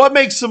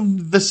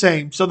the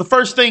same. So the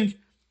first thing,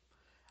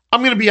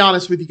 I'm going to be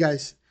honest with you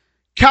guys.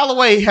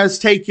 Callaway has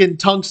taken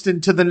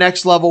tungsten to the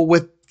next level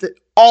with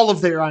all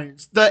of their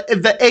irons.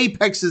 The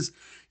Apexes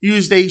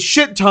used a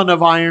shit ton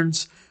of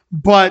irons,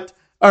 but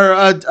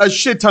a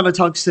shit ton of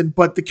tungsten,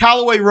 but the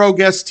Callaway Rogue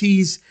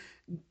STs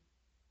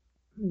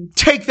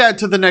take that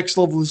to the next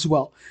level as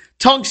well.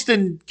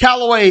 Tungsten,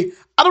 Callaway,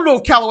 I don't know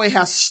if Callaway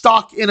has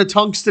stock in a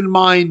tungsten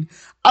mine.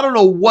 I don't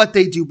know what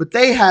they do, but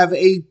they have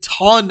a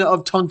ton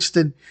of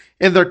tungsten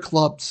in their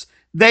clubs.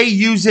 They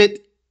use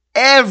it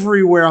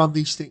everywhere on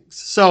these things.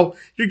 So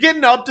you're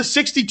getting up to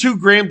 62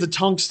 grams of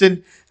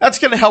tungsten. That's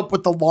going to help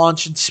with the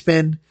launch and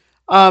spin.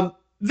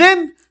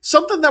 Then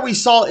something that we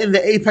saw in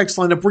the Apex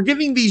lineup, we're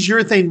getting these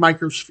urethane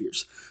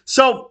microspheres.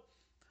 So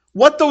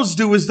what those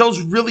do is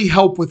those really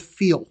help with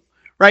feel,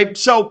 right?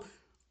 So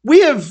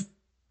we've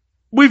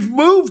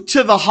moved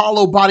to the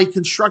hollow body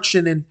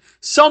construction, and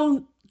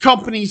some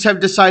companies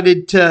have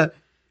decided to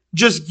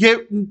just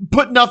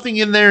put nothing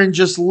in there and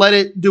just let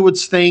it do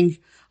its thing.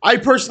 I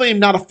personally am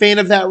not a fan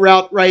of that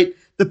route, right?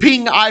 The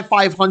Ping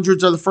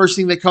i500s are the first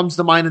thing that comes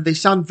to mind, and they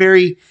sound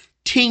very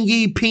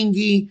tingy,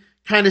 pingy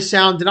kind of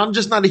sound, and I'm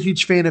just not a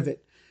huge fan of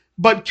it.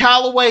 But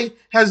Callaway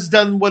has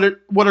done what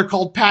are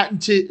called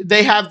patented.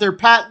 They have their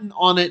patent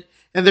on it,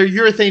 and they're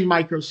urethane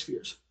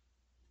microspheres.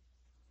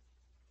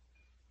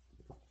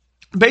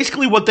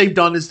 Basically, what they've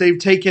done is they've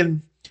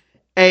taken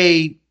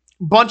a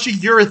bunch of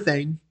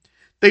urethane,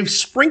 they've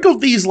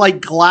sprinkled these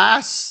like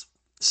glass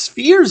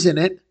spheres in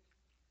it,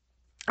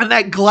 and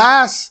that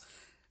glass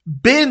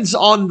bends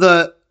on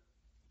the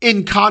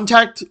in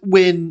contact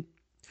when.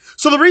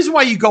 So the reason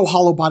why you go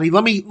hollow body,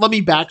 let me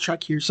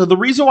backtrack here. So the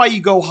reason why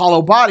you go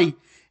hollow body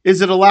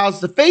is it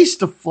allows the face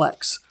to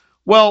flex.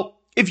 Well,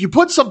 if you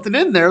put something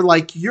in there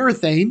like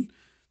urethane,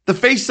 the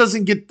face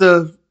doesn't get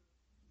the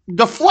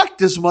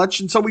deflect as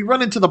much, and so we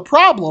run into the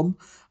problem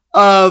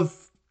of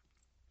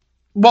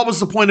what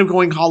was the point of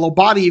going hollow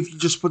body if you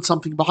just put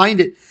something behind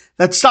it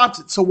that stops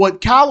it. So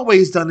what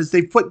Callaway's done is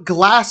they've put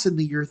glass in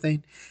the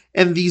urethane,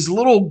 and these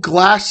little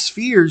glass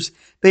spheres,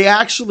 they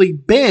actually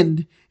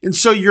bend, and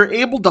so you're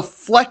able to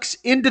flex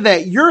into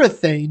that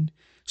urethane,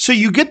 so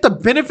you get the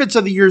benefits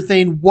of the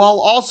urethane while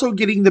also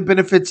getting the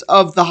benefits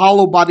of the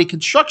hollow body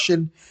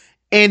construction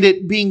and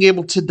it being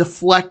able to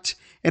deflect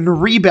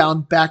and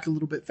rebound back a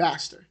little bit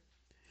faster.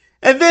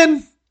 And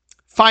then,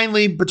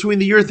 finally, between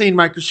the urethane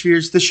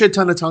microspheres, the shit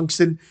ton of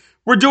tungsten,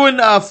 we're doing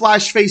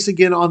flash face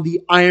again on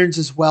the irons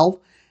as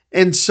well.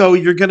 And so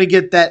you're going to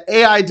get that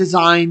AI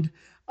designed.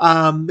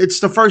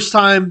 It's the first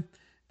time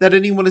that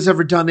anyone has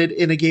ever done it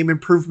in a game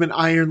improvement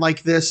iron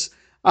like this.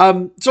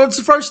 So it's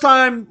the first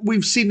time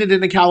we've seen it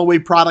in a Callaway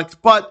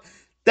product, but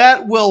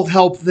that will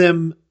help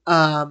them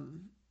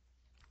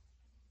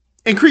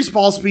increase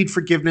ball speed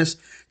forgiveness,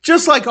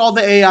 just like all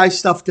the AI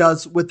stuff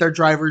does with their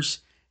drivers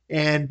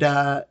and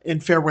in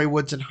fairway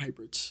woods and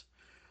hybrids.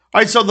 All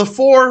right, so the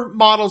 4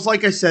 models,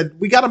 like I said,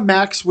 we got a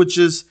Max, which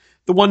is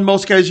the one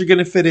most guys are going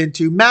to fit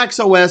into. Max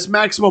OS,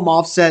 maximum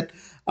offset,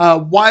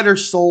 wider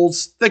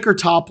soles, thicker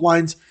top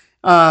lines,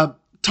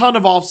 ton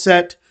of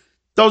offset.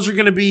 Those are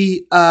going to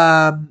be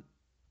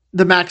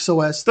the Max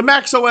OS. The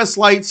Max OS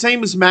Lite,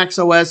 same as Max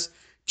OS,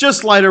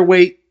 just lighter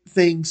weight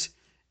things.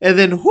 And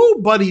then,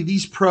 buddy,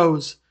 these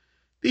pros.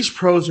 These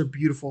pros are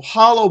beautiful.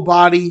 Hollow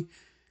body.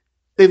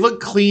 They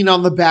look clean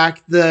on the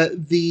back.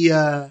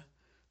 The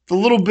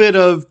little bit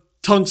of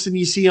tungsten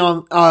you see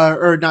on,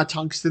 or not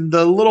tungsten,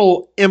 the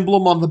little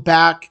emblem on the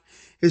back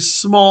is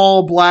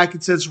small, black.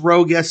 It says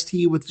Rogue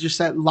ST with just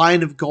that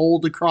line of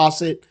gold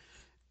across it.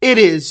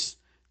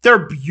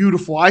 They're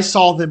beautiful. I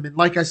saw them, and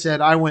like I said,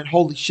 I went,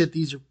 holy shit,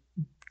 these are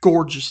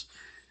gorgeous.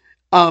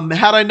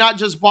 Had I not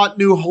just bought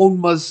new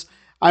Honmas,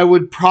 I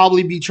would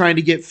probably be trying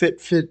to get fit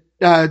for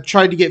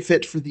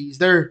these.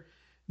 They're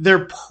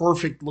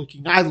perfect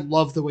looking. I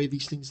love the way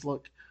these things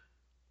look.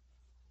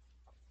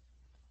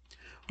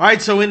 All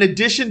right, so in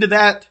addition to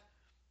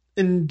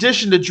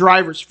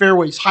drivers,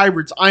 fairways,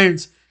 hybrids,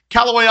 irons,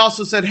 Callaway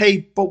also said, hey,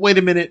 but wait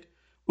a minute,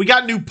 we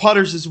got new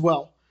putters as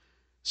well.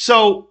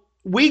 So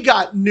we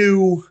got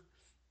new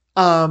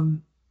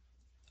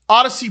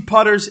Odyssey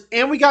putters,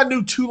 and we got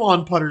new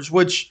Toulon putters,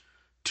 which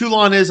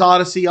Toulon is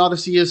Odyssey,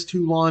 Odyssey is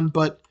Toulon,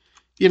 but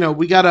we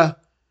gotta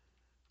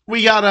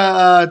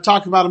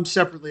talk about them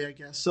separately, I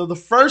guess. So the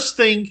first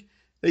thing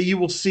that you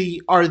will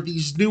see are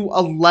these new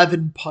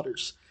 11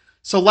 putters.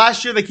 So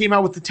last year they came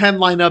out with the 10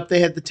 lineup. They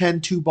had the 10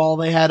 2-ball.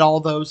 They had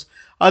all those.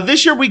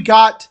 This year we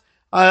got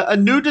a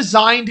new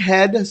designed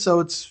head.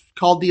 So it's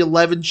called the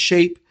 11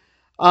 shape.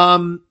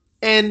 And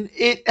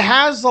it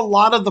has a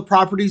lot of the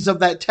properties of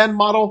that 10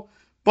 model.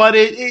 But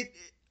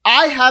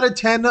I had a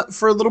 10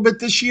 for a little bit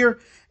this year,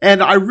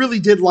 and I really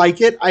did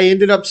like it. I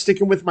ended up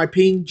sticking with my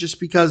ping just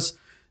because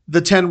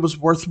the 10 was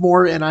worth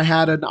more, and I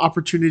had an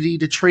opportunity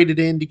to trade it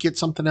in to get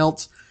something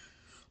else.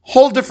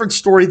 Whole different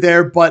story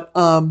there, but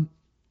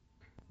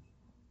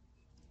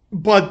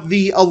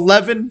the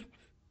 11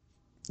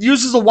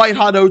 uses a white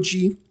hot OG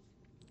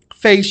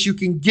face. You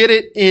can get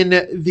it in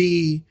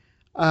the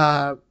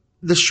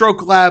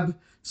Stroke Lab.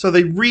 So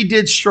they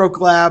redid Stroke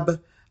Lab,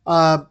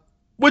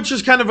 which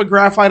is kind of a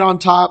graphite on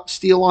top,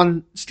 steel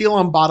on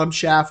bottom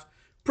shaft.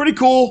 Pretty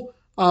cool.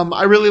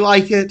 I really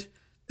like it.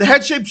 The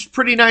head shape's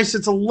pretty nice.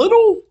 It's a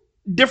little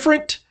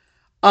different.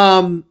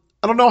 I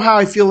don't know how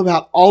I feel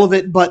about all of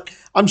it, but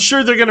I'm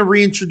sure they're going to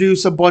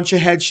reintroduce a bunch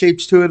of head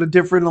shapes to it, a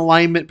different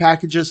alignment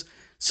packages.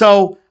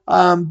 So be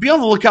on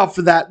the lookout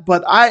for that.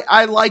 But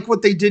I like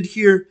what they did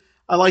here.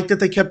 I like that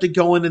they kept it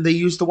going and they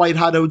used the white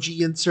hot OG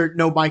insert,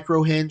 no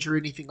micro hinge or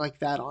anything like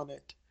that on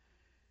it.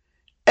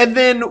 And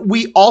then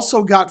we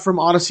also got from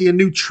Odyssey a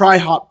new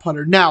Tri-Hot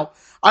putter. Now,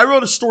 I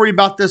wrote a story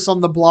about this on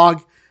the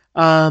blog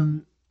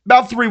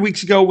about 3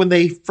 weeks ago when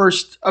they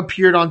first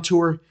appeared on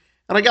tour.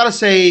 And I got to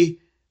say,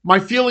 my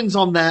feelings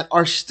on that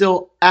are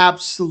still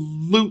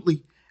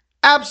absolutely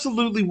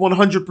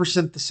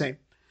 100% the same.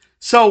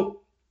 So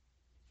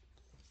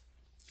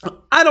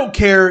I don't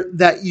care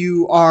that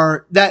you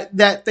are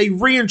that they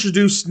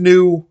reintroduced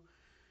they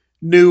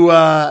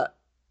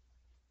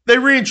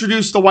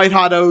reintroduced the white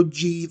hot OG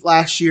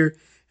last year,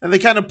 and they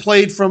kind of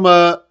played from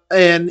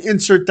an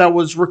insert that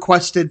was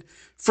requested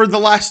for the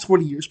last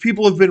 20 years.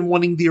 People have been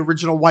wanting the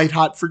original white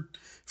hot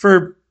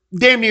for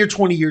damn near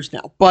 20 years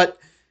now. But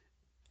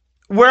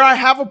where I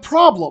have a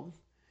problem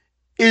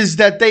is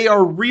that they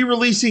are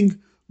re-releasing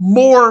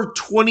more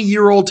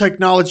 20-year-old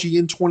technology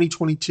in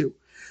 2022.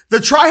 The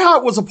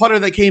Tri-Hot was a putter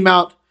that came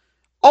out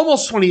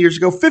almost 20 years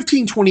ago,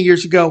 15, 20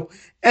 years ago.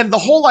 And the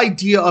whole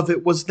idea of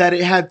it was that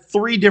it had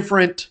 3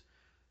 different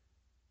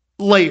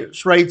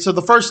layers, right? So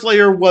the first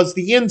layer was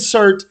the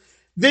insert.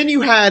 Then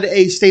you had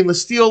a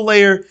stainless steel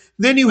layer.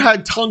 Then you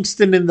had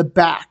tungsten in the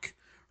back,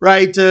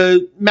 right?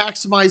 To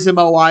maximize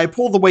MOI,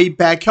 pull the weight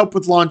back, help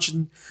with launch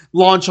on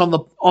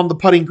the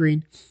putting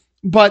green.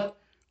 But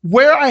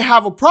where I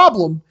have a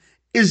problem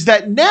is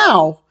that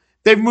now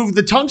they've moved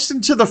the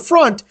tungsten to the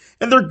front,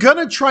 and they're going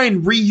to try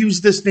and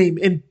reuse this name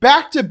in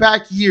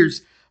back-to-back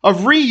years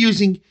of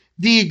reusing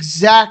the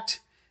exact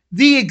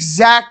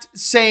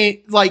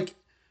same, like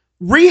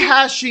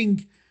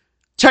rehashing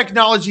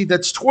technology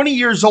that's 20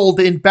 years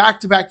old in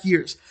back-to-back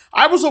years.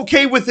 I was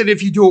okay with it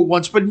if you do it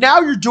once, but now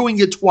you're doing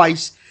it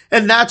twice,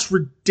 and that's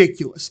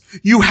ridiculous.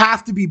 You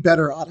have to be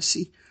better,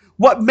 Odyssey.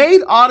 What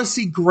made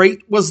Odyssey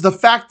great was the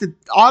fact that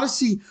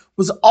Odyssey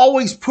was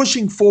always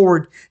pushing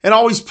forward and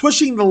always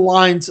pushing the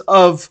lines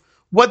of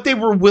what they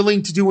were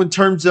willing to do in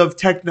terms of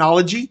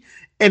technology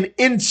and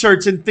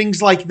inserts and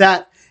things like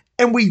that.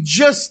 And we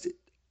just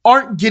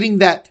aren't getting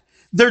that.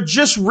 They're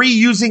just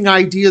reusing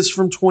ideas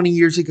from 20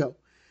 years ago.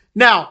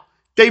 Now,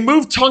 they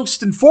moved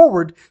tungsten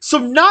forward. So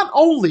not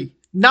only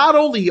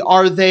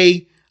are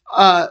they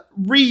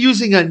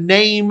reusing a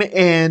name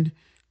and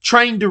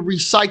trying to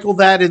recycle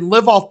that and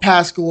live off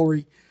past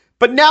glory,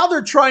 but now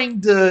they're trying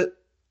to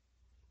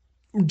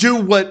do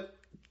what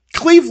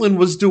Cleveland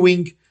was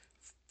doing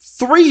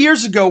 3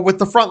 years ago with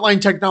the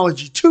frontline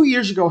technology, 2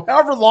 years ago,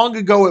 however long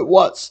ago it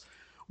was.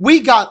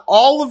 We got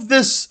all of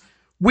this.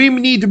 We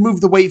need to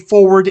move the weight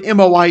forward.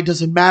 MOI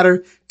doesn't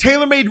matter.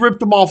 Taylormade ripped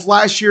them off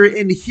last year,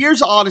 and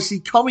here's Odyssey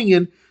coming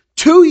in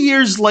 2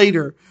 years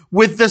later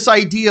with this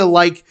idea,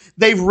 like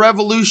they've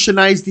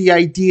revolutionized the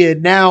idea.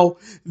 Now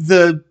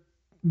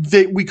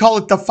we call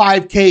it the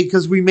 5K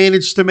because we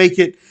managed to make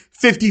it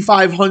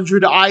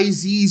 5,500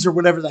 IZs or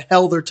whatever the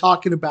hell they're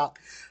talking about.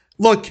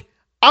 Look,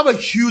 I'm a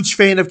huge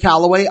fan of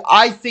Callaway.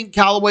 I think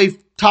Callaway,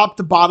 top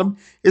to bottom,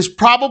 is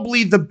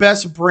probably the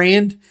best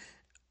brand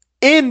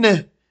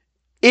in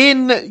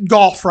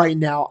golf right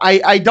now.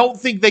 I don't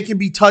think they can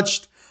be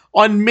touched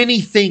on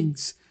many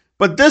things.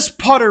 But this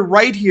putter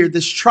right here,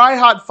 this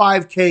Tri-Hot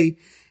 5K,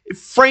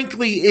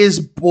 frankly, is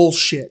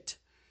bullshit.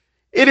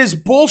 It is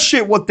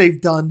bullshit what they've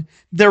done.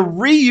 They're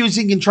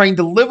reusing and trying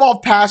to live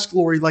off past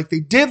glory like they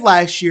did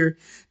last year.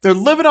 They're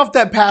living off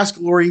that past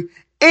glory.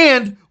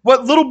 And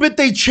what little bit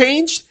they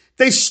changed,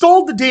 they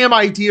stole the damn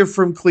idea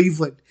from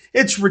Cleveland.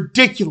 It's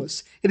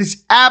ridiculous. It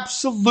is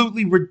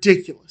absolutely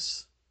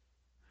ridiculous.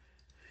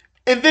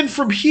 And then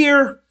from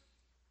here,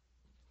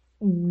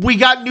 we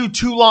got new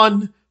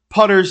Toulon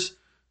putters.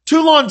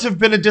 Toulons have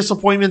been a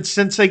disappointment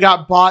since they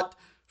got bought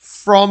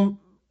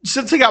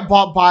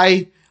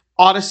by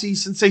Odyssey,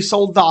 since they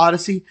sold the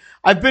Odyssey.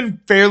 I've been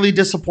fairly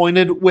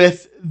disappointed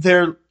with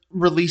their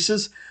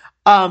releases.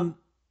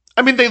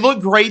 They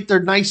look great.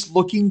 They're nice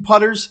looking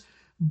putters.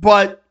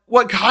 But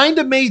what kind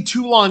of made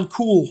Toulon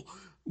cool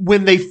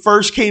when they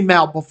first came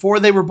out, before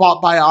they were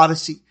bought by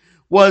Odyssey,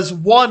 was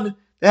one,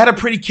 they had a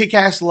pretty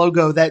kick-ass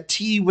logo. That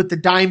T with the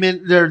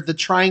diamond, or the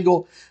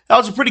triangle, that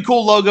was a pretty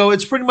cool logo.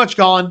 It's pretty much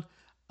gone.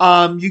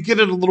 You get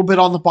it a little bit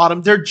on the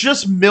bottom. They're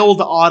just milled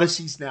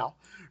Odysseys now,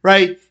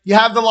 right? You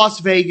have the Las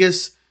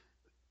Vegas.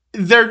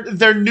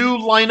 Their new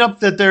lineup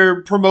that they're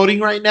promoting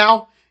right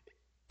now,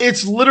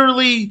 it's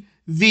literally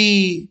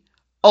the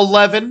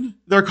 11.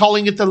 They're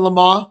calling it the Le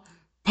Mans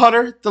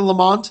putter, the Le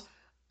Mans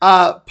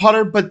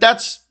putter, but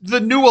that's the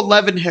new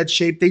 11 head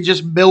shape. They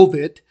just milled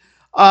it.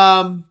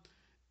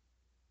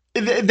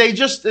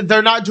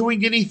 They're not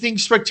doing anything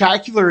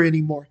spectacular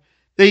anymore.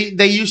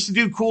 They used to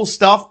do cool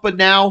stuff, but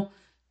now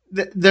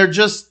they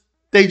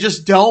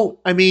just don't.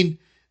 I mean,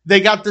 they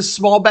got this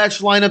small batch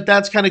lineup.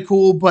 That's kind of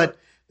cool, but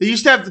they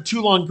used to have the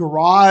Toulon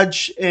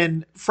Garage,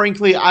 and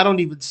frankly, I don't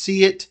even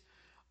see it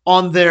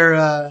on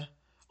their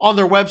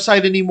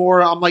website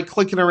anymore. I'm like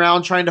clicking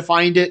around trying to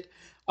find it.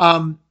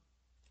 And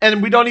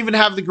we don't even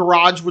have the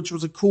Garage, which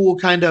was a cool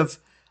kind of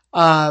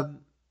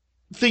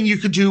thing you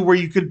could do where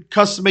you could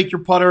custom make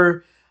your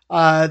putter.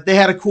 They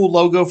had a cool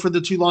logo for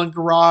the Toulon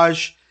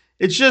Garage.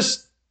 It's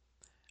just,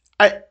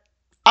 I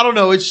don't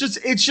know. It's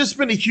just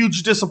been a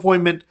huge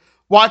disappointment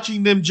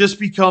watching them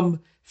just become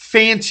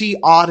fancy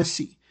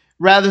Odyssey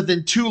rather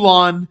than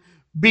Toulon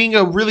being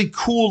a really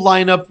cool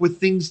lineup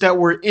with things that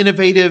were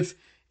innovative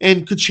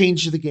and could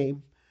change the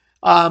game.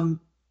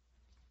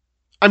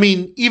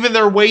 Even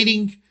their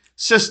weighting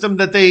system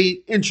that they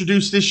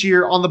introduced this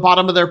year on the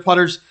bottom of their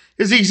putters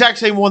is the exact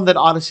same one that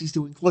Odyssey's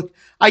doing. Look,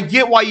 I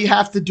get why you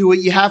have to do it.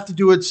 You have to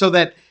do it so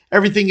that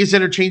everything is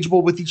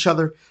interchangeable with each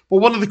other. But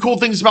one of the cool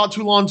things about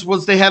Toulon's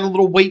was they had a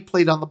little weight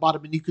plate on the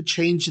bottom, and you could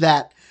change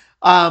that.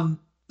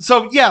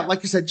 So yeah, like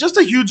I said, just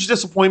a huge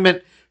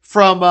disappointment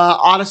from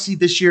Odyssey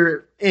this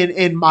year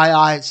in my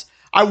eyes.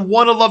 I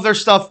want to love their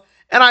stuff,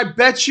 and I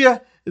bet you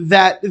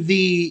that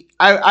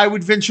I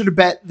would venture to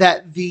bet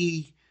that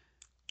the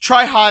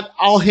Tri-Hot,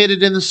 I'll hit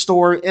it in the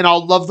store, and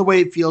I'll love the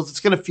way it feels. It's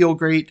going to feel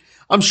great.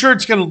 I'm sure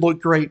it's going to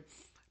look great.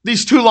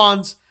 these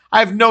Toulons, I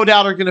have no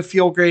doubt are going to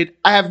feel great.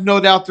 I have no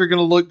doubt they're going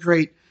to look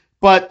great,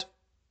 but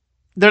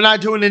they're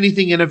not doing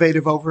anything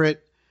innovative over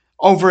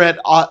at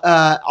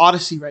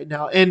Odyssey right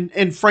now,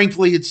 and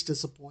frankly, it's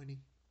disappointing.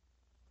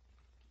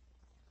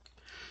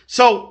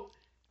 So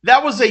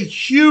that was a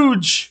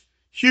huge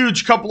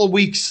couple of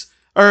weeks,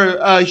 or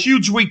a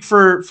huge week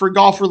for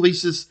golf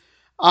releases.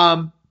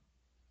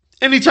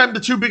 Anytime the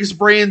two biggest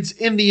brands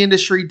in the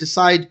industry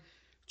decide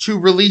to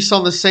release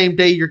on the same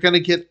day, you're going to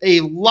get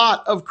a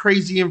lot of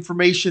crazy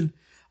information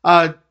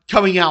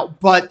coming out.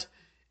 But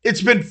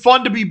it's been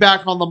fun to be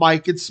back on the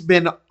mic. It's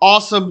been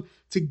awesome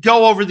to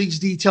go over these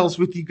details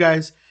with you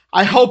guys.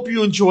 I hope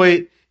you enjoy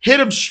it. Hit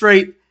them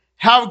straight.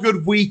 Have a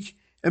good week.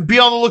 And be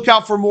on the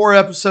lookout for more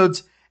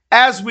episodes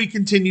as we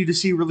continue to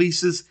see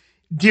releases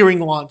during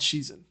launch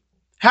season.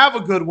 Have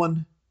a good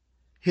one.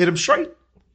 Hit them straight.